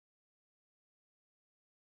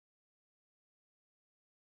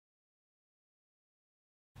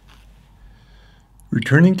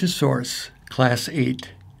Returning to Source, Class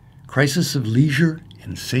 8, Crisis of Leisure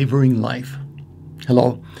and Savoring Life.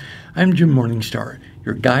 Hello, I'm Jim Morningstar,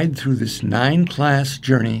 your guide through this 9-class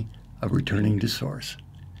journey of returning to Source.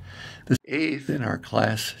 The 8th in our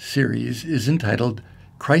class series is entitled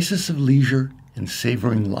Crisis of Leisure and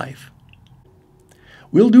Savoring Life.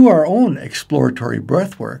 We'll do our own exploratory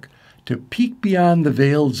breathwork to peek beyond the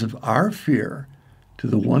veils of our fear to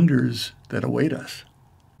the wonders that await us.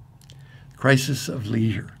 Crisis of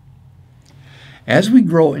leisure. As we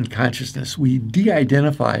grow in consciousness, we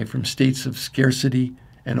de-identify from states of scarcity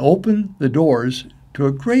and open the doors to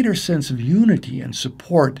a greater sense of unity and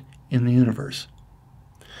support in the universe.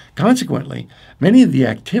 Consequently, many of the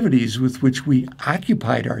activities with which we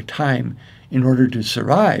occupied our time in order to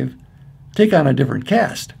survive take on a different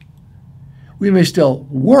cast. We may still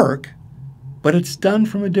work, but it's done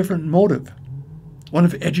from a different motive, one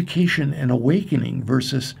of education and awakening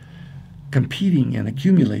versus competing and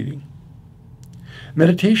accumulating.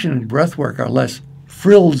 Meditation and breathwork are less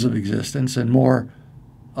frills of existence and more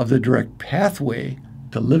of the direct pathway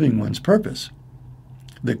to living one's purpose.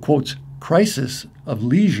 The quotes, crisis of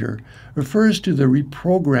leisure refers to the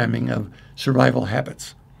reprogramming of survival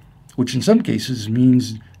habits, which in some cases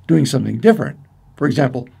means doing something different. For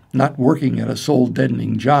example, not working at a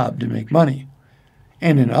soul-deadening job to make money.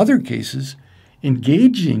 And in other cases,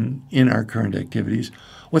 engaging in our current activities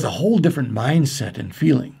with a whole different mindset and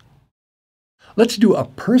feeling. Let's do a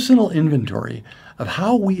personal inventory of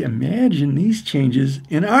how we imagine these changes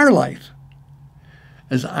in our life.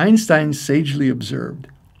 As Einstein sagely observed,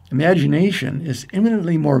 imagination is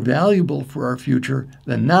eminently more valuable for our future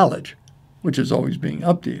than knowledge, which is always being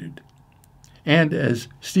updated. And as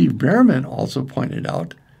Steve Behrman also pointed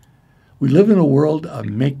out, we live in a world of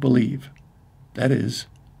make-believe. That is,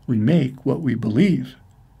 we make what we believe.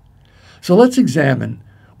 So let's examine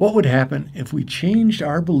what would happen if we changed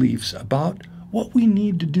our beliefs about what we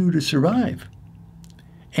need to do to survive,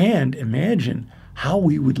 and imagine how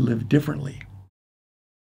we would live differently.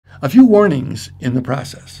 A few warnings in the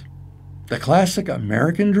process. The classic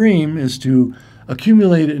American dream is to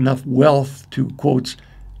accumulate enough wealth to, quotes,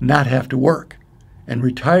 not have to work, and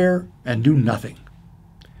retire and do nothing.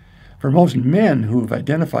 For most men who have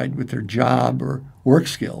identified with their job or work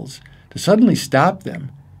skills, to suddenly stop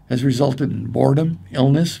them has resulted in boredom,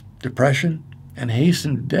 illness, depression, and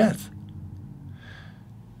hastened death.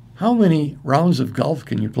 How many rounds of golf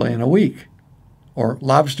can you play in a week? Or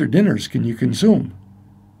lobster dinners can you consume?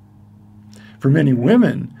 For many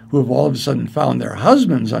women who have all of a sudden found their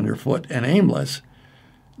husbands underfoot and aimless,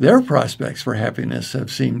 their prospects for happiness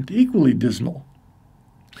have seemed equally dismal.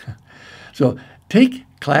 So take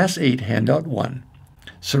Class 8 Handout 1,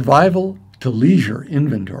 Survival to Leisure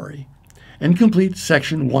Inventory, and complete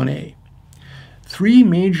Section 1A. 3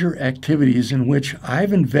 major activities in which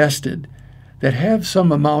I've invested that have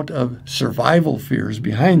some amount of survival fears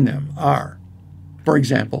behind them are, for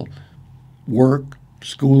example, work,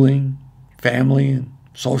 schooling, family, and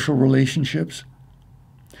social relationships.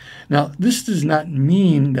 Now, this does not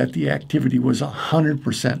mean that the activity was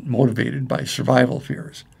 100% motivated by survival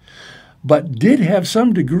fears, but did have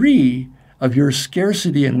some degree of your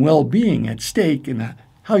scarcity and well-being at stake in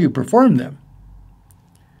how you perform them.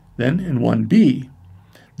 Then in 1B,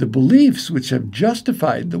 the beliefs which have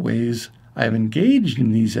justified the ways I have engaged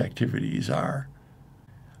in these activities are: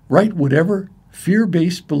 write whatever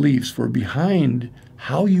fear-based beliefs were behind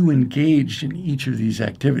how you engaged in each of these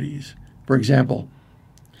activities. For example,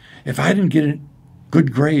 if I didn't get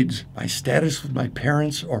good grades, my status with my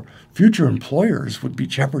parents or future employers would be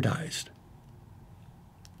jeopardized.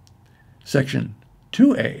 Section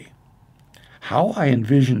 2A, how I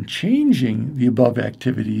envision changing the above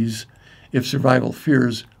activities if survival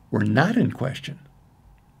fears were not in question.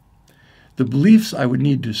 The beliefs I would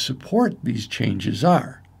need to support these changes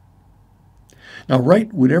are: now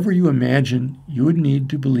write whatever you imagine you would need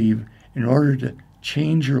to believe in order to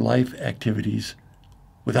change your life activities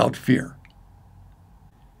without fear.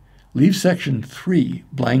 Leave Section 3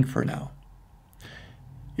 blank for now.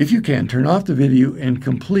 If you can, turn off the video and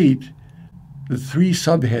complete the 3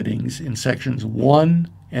 subheadings in Sections 1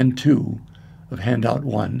 and 2 of Handout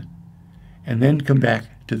 1, and then come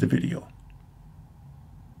back to the video.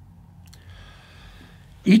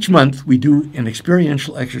 Each month, we do an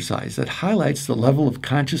experiential exercise that highlights the level of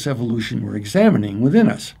conscious evolution we're examining within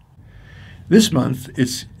us. This month,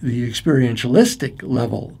 it's the experientialistic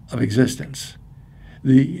level of existence.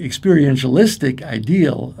 The experientialistic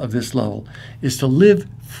ideal of this level is to live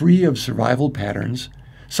free of survival patterns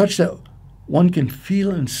such that one can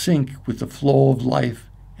feel in sync with the flow of life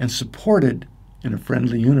and supported in a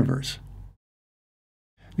friendly universe.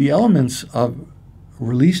 The elements of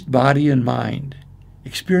released body and mind,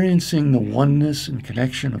 experiencing the oneness and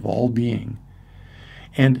connection of all being,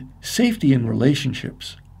 and safety in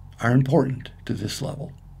relationships are important to this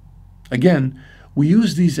level. Again, we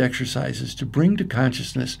use these exercises to bring to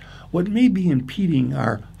consciousness what may be impeding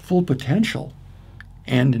our full potential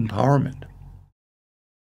and empowerment.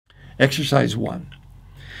 Exercise 1.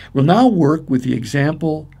 We'll now work with the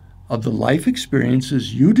example of the life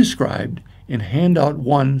experiences you described in Handout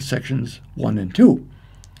 1, Sections 1 and 2.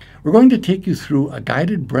 We're going to take you through a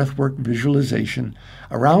guided breathwork visualization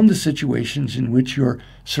around the situations in which your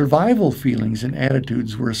survival feelings and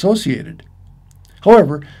attitudes were associated.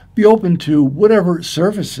 However, be open to whatever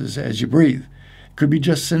surfaces as you breathe. It could be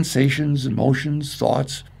just sensations, emotions,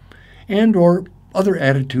 thoughts, and or other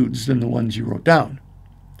attitudes than the ones you wrote down.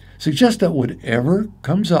 Suggest that whatever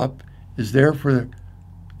comes up is there for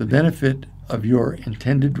the benefit of your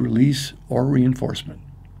intended release or reinforcement.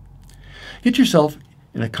 Get yourself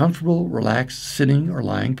in a comfortable, relaxed sitting or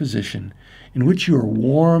lying position in which you are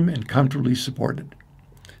warm and comfortably supported.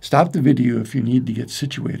 Stop the video if you need to get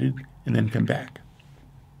situated and then come back.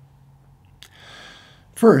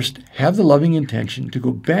 First, have the loving intention to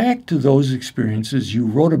go back to those experiences you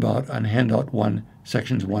wrote about on Handout 1,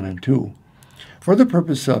 Sections 1 and 2, for the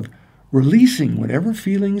purpose of releasing whatever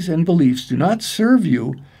feelings and beliefs do not serve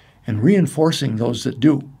you and reinforcing those that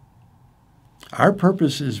do. Our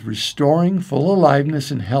purpose is restoring full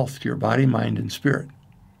aliveness and health to your body, mind, and spirit.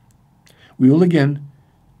 We will again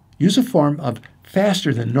use a form of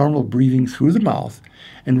faster than normal breathing through the mouth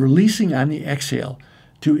and releasing on the exhale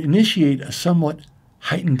to initiate a somewhat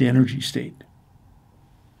heightened energy state.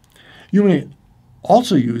 You may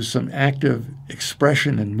also use some active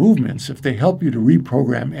expression and movements if they help you to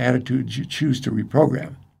reprogram attitudes you choose to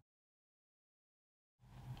reprogram.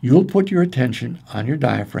 You'll put your attention on your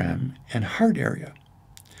diaphragm and heart area.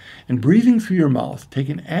 And breathing through your mouth, take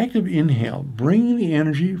an active inhale, bringing the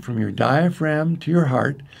energy from your diaphragm to your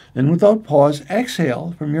heart, then without pause,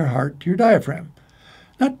 exhale from your heart to your diaphragm,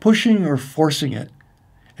 not pushing or forcing it,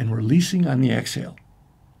 and releasing on the exhale.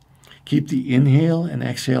 Keep the inhale and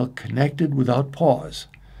exhale connected without pause,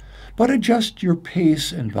 but adjust your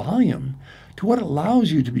pace and volume to what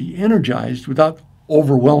allows you to be energized without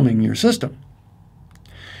overwhelming your system.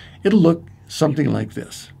 It'll look something like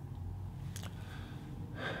this.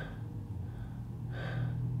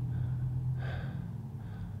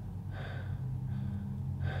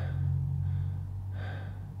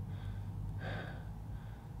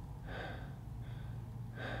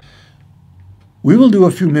 We will do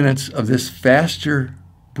a few minutes of this faster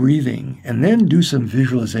breathing and then do some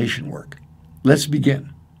visualization work. Let's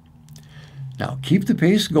begin. Now keep the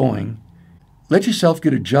pace going. Let yourself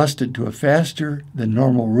get adjusted to a faster than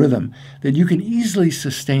normal rhythm that you can easily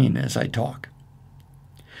sustain as I talk.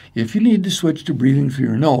 If you need to switch to breathing through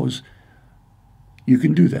your nose, you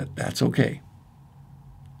can do that. That's okay.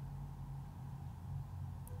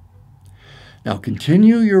 Now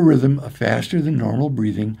continue your rhythm of faster than normal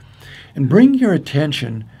breathing and bring your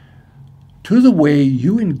attention to the way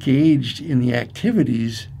you engaged in the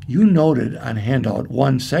activities you noted on Handout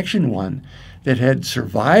 1, Section 1, that had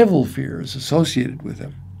survival fears associated with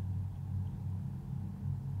them.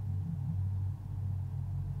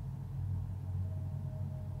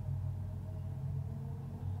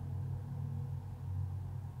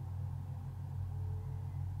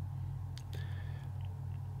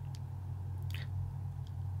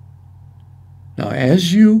 Now,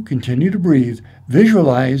 as you continue to breathe,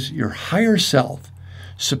 visualize your higher self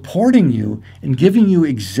supporting you and giving you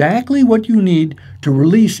exactly what you need to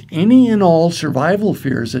release any and all survival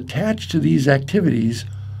fears attached to these activities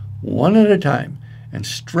one at a time, and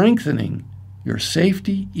strengthening your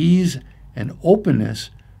safety, ease, and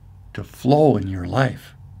openness to flow in your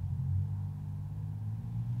life.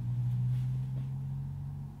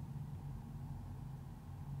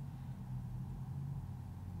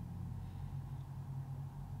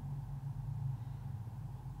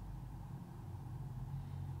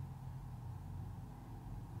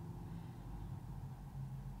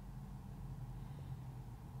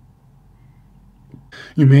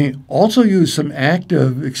 You may also use some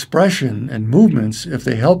active expression and movements if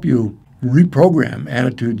they help you reprogram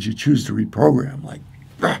attitudes you choose to reprogram, like,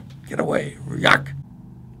 get away, yuck.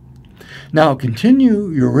 Now continue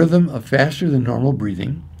your rhythm of faster than normal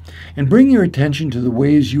breathing and bring your attention to the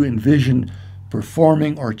ways you envision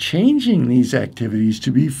performing or changing these activities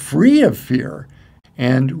to be free of fear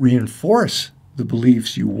and reinforce the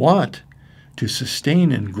beliefs you want to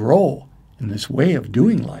sustain and grow in this way of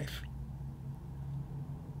doing life.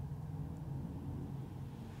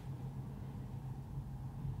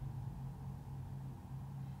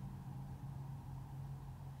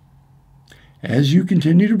 As you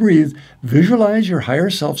continue to breathe, visualize your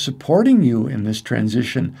higher self supporting you in this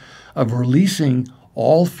transition of releasing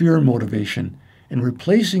all fear and motivation and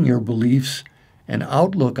replacing your beliefs and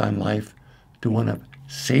outlook on life to one of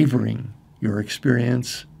savoring your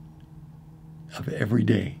experience of every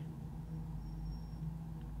day.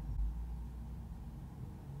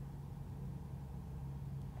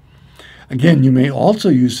 Again, you may also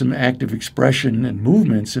use some active expression and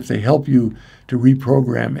movements if they help you to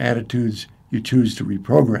reprogram attitudes you choose to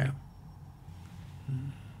reprogram.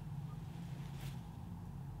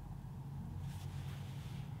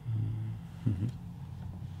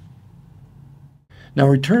 Now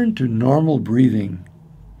return to normal breathing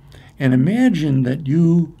and imagine that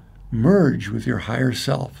you merge with your higher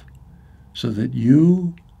self so that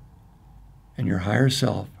you and your higher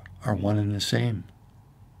self are one and the same.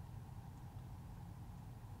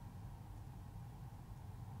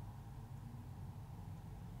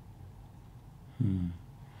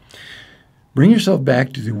 Bring yourself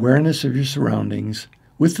back to the awareness of your surroundings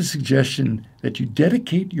with the suggestion that you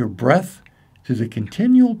dedicate your breath to the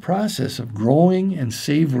continual process of growing and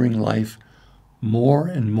savoring life more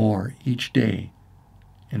and more each day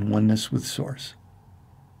in oneness with Source.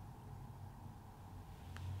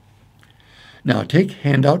 Now take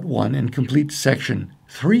handout 1 and complete section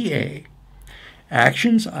 3A.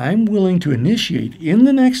 Actions I'm willing to initiate in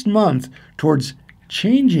the next month towards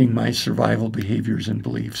changing my survival behaviors and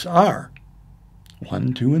beliefs are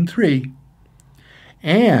 1, 2, and 3.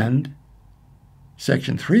 And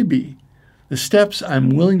section 3B, the steps I'm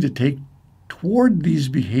willing to take toward these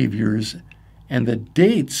behaviors and the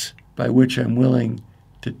dates by which I'm willing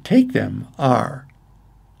to take them are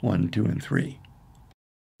 1, 2, and 3.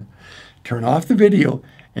 Turn off the video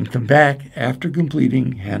and come back after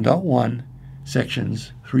completing handout 1,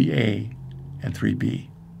 sections 3A and 3B.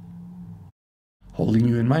 Holding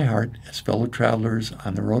you in my heart as fellow travelers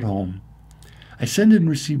on the road home, I send and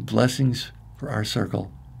receive blessings for our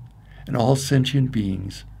circle and all sentient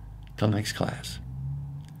beings till next class.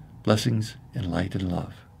 Blessings in light and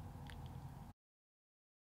love.